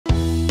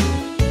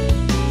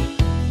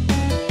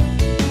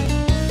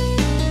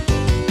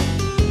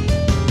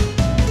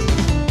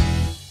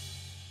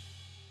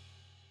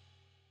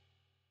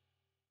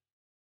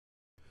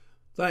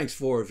Thanks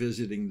for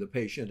visiting the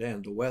patient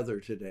and the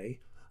weather today.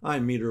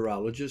 I'm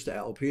meteorologist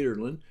Al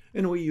Peterlin,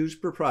 and we use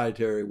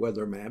proprietary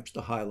weather maps to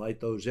highlight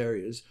those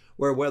areas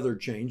where weather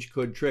change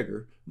could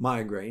trigger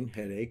migraine,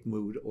 headache,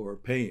 mood, or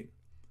pain.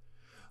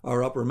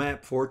 Our upper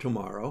map for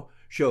tomorrow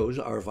shows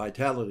our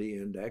vitality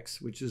index,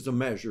 which is a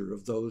measure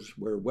of those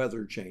where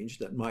weather change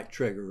that might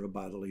trigger a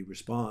bodily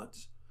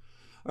response.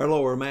 Our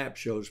lower map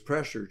shows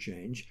pressure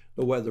change,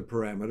 the weather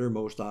parameter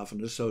most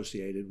often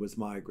associated with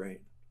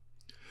migraine.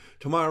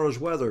 Tomorrow's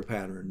weather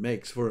pattern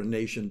makes for a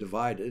nation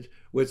divided,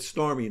 with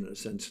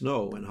storminess and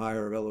snow in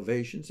higher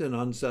elevations and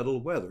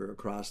unsettled weather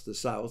across the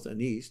south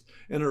and east,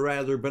 and a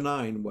rather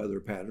benign weather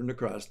pattern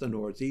across the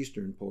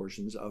northeastern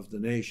portions of the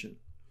nation.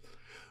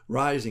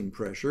 Rising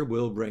pressure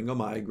will bring a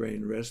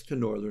migraine risk to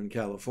Northern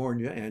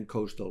California and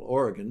coastal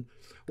Oregon,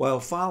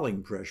 while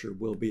falling pressure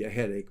will be a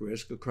headache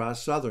risk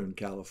across Southern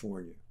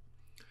California.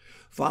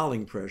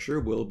 Falling pressure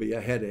will be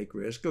a headache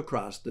risk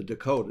across the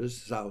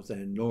Dakotas, south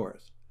and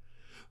north.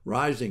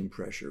 Rising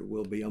pressure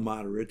will be a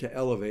moderate to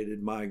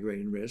elevated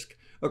migraine risk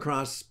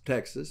across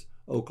Texas,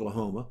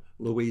 Oklahoma,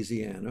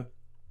 Louisiana,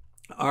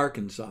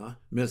 Arkansas,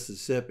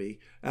 Mississippi,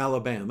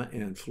 Alabama,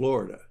 and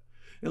Florida.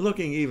 And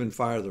looking even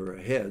farther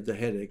ahead, the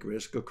headache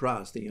risk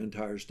across the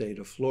entire state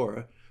of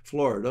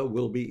Florida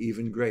will be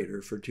even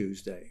greater for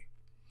Tuesday.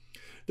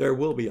 There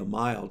will be a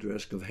mild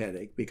risk of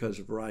headache because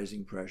of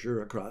rising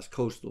pressure across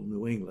coastal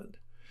New England.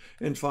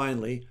 And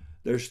finally,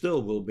 there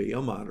still will be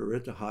a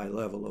moderate to high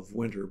level of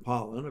winter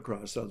pollen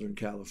across Southern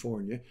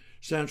California,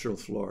 Central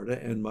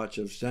Florida, and much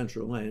of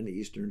Central and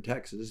Eastern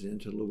Texas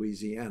into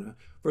Louisiana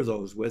for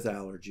those with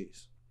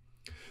allergies.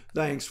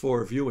 Thanks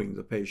for viewing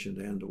The Patient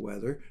and the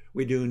Weather.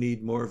 We do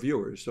need more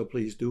viewers, so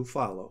please do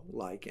follow,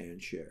 like,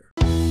 and share.